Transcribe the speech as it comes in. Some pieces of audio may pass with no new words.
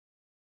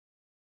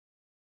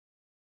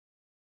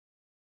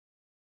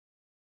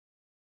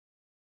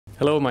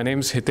Hello, my name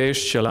is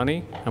Hitesh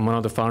Chalani. I'm one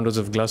of the founders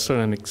of Gluster,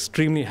 and I'm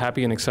extremely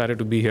happy and excited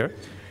to be here.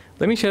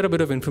 Let me share a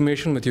bit of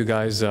information with you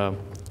guys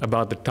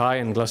about the TiE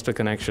and Gluster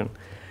connection.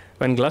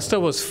 When Gluster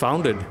was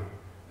founded,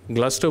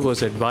 Gluster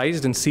was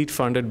advised and seed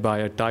funded by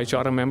a TiE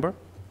charter member.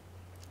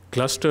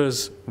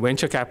 Gluster's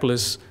venture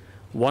capitalist,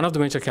 one of the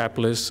venture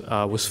capitalists,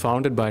 was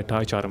founded by a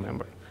TiE charter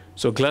member.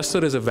 So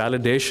Gluster is a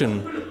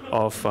validation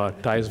of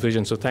TiE's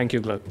vision. So thank you,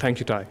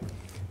 TiE.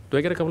 Do I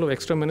get a couple of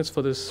extra minutes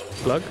for this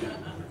plug?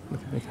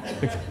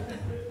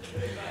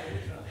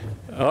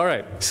 All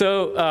right,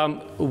 so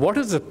what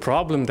is the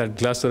problem that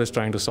Gluster is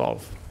trying to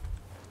solve?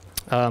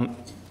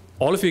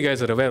 All of you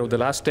guys are aware, over the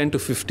last 10 to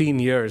 15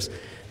 years,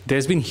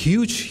 there's been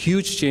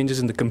huge changes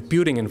in the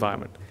computing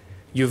environment.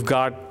 You've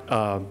got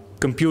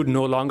compute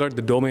no longer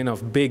the domain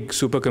of big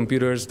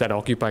supercomputers that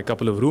occupy a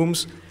couple of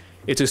rooms.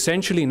 It's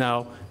essentially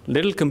now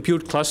little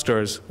compute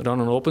clusters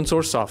run on open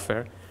source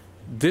software.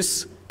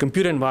 This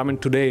computer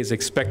environment today is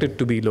expected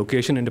to be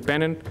location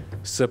independent,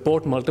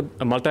 support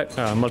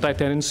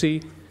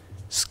multi-tenancy,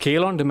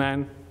 scale on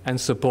demand, and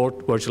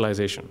support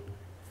virtualization.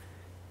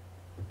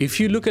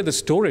 If you look at the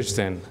storage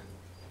then,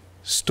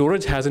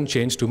 storage hasn't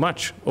changed too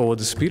much over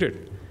this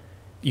period.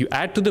 You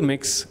add to the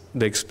mix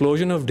the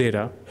explosion of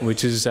data,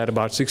 which is at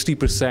about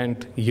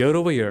 60% year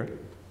over year,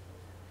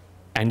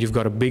 and you've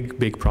got a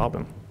big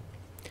problem.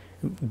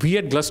 We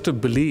at Gluster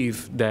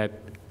believe that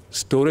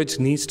storage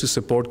needs to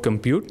support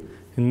compute,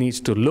 it needs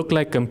to look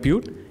like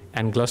compute,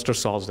 and Gluster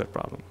solves that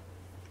problem.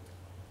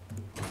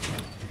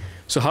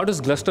 So how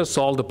does Gluster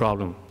solve the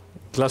problem?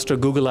 Gluster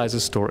Googleizes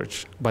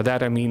storage. By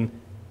that I mean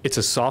it's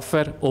a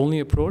software-only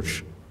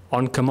approach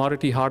on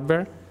commodity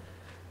hardware.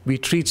 We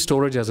treat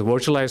storage as a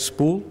virtualized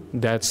pool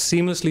that's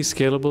seamlessly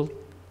scalable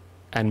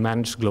and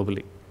managed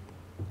globally.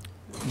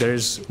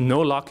 There's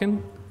no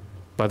lock-in.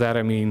 By that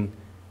I mean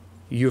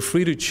you're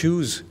free to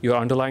choose your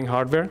underlying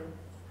hardware.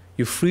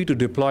 You're free to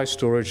deploy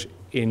storage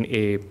in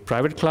a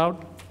private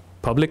cloud,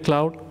 public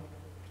cloud,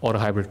 or a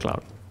hybrid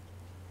cloud.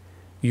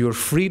 You're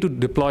free to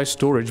deploy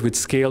storage which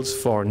scales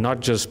for not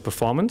just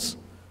performance,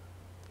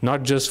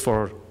 not just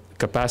for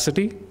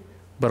capacity,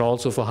 but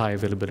also for high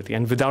availability,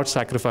 and without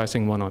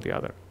sacrificing one or the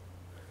other.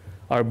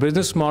 Our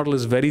business model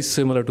is very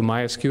similar to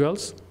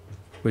MySQL's,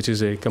 which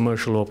is a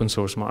commercial open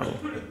source model.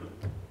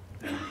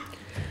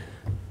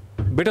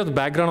 Bit of the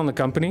background on the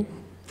company.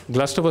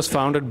 Gluster was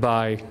founded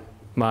by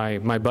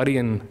my buddy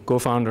and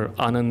co-founder,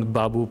 Anand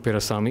Babu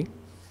Perasamy.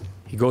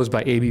 He goes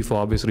by AB for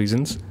obvious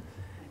reasons,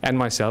 and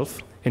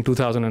myself in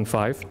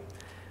 2005.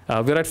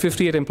 We're at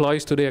 58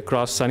 employees today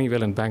across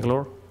Sunnyvale and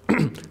Bangalore.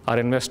 Our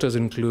investors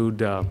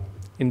include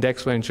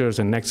Index Ventures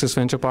and Nexus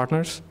Venture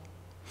Partners.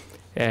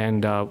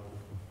 And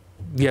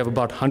we have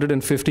about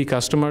 150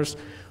 customers,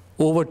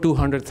 over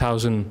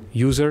 200,000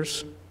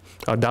 users,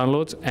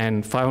 downloads,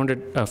 and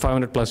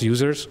 500 plus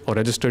users or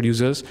registered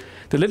users.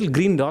 The little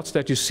green dots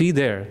that you see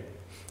there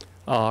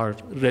are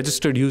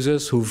registered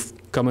users who've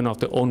come in of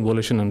their own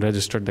volition and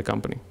registered the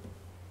company.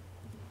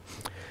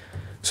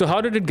 So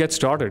how did it get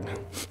started?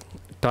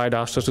 TiE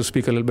asked us to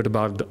speak a little bit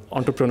about the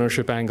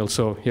entrepreneurship angle,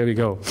 so here we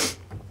go.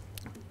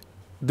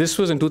 This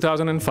was in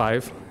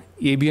 2005.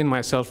 AB and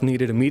myself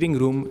needed a meeting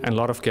room and a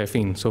lot of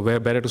caffeine, so where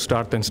better to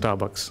start than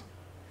Starbucks?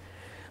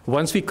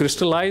 Once we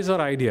crystallized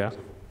our idea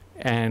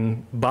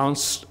and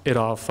bounced it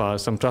off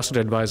some trusted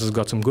advisors,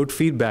 got some good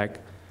feedback,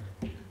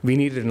 we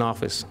needed an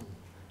office.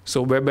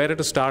 So where better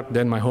to start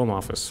than my home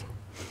office?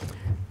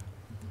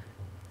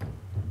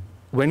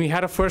 When we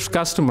had our first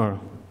customer,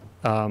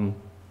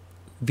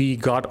 we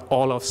got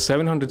all of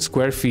 700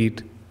 square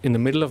feet in the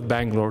middle of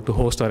Bangalore to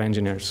host our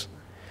engineers.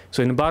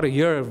 So in about a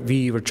year,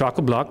 we were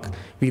chock-a-block.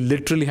 We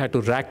literally had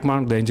to rack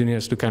mount the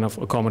engineers to kind of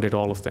accommodate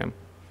all of them.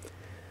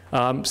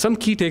 Some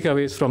key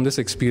takeaways from this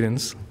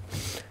experience.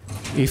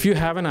 If you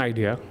have an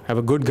idea, have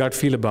a good gut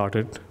feel about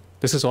it,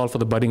 this is all for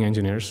the budding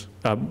engineers,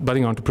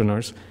 budding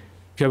entrepreneurs.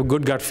 If you have a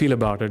good gut feel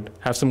about it,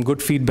 have some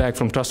good feedback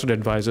from trusted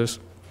advisors,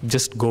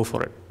 just go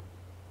for it.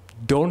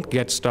 Don't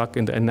get stuck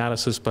in the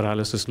analysis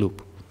paralysis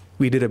loop.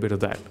 We did a bit of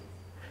that.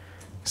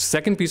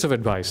 Second piece of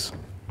advice,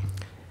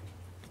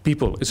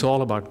 people. It's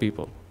all about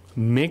people.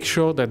 Make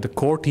sure that the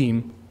core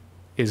team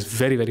is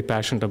very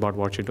passionate about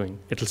what you're doing.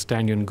 It'll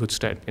stand you in good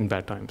stead in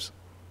bad times.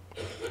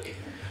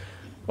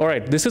 All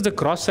right, this is a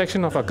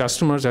cross-section of our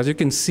customers. As you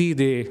can see,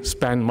 they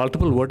span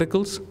multiple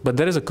verticals, but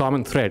there is a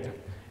common thread,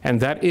 and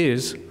that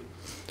is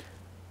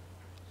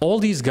all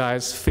these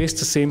guys face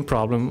the same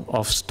problem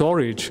of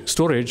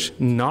storage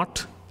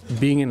not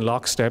being in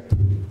lockstep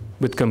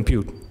with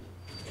compute.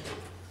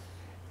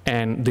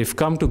 And they've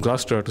come to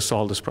Gluster to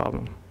solve this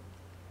problem.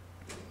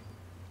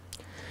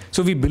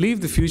 So we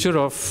believe the future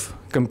of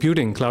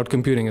computing, cloud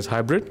computing, is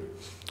hybrid,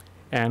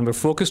 and we're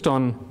focused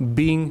on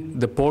being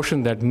the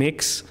portion that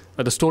makes,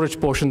 the storage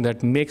portion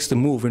that makes the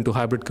move into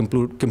hybrid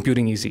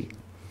computing easy.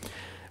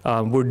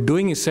 We're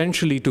doing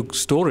essentially to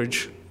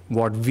storage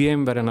what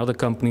VMware and other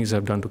companies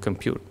have done to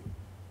compute.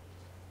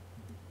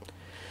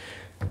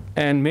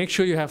 And make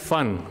sure you have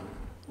fun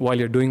while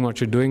you're doing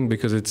what you're doing,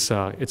 because it's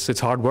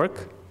hard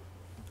work.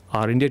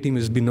 Our India team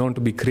has been known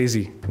to be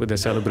crazy with their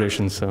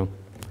celebrations. So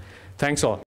Thanks all.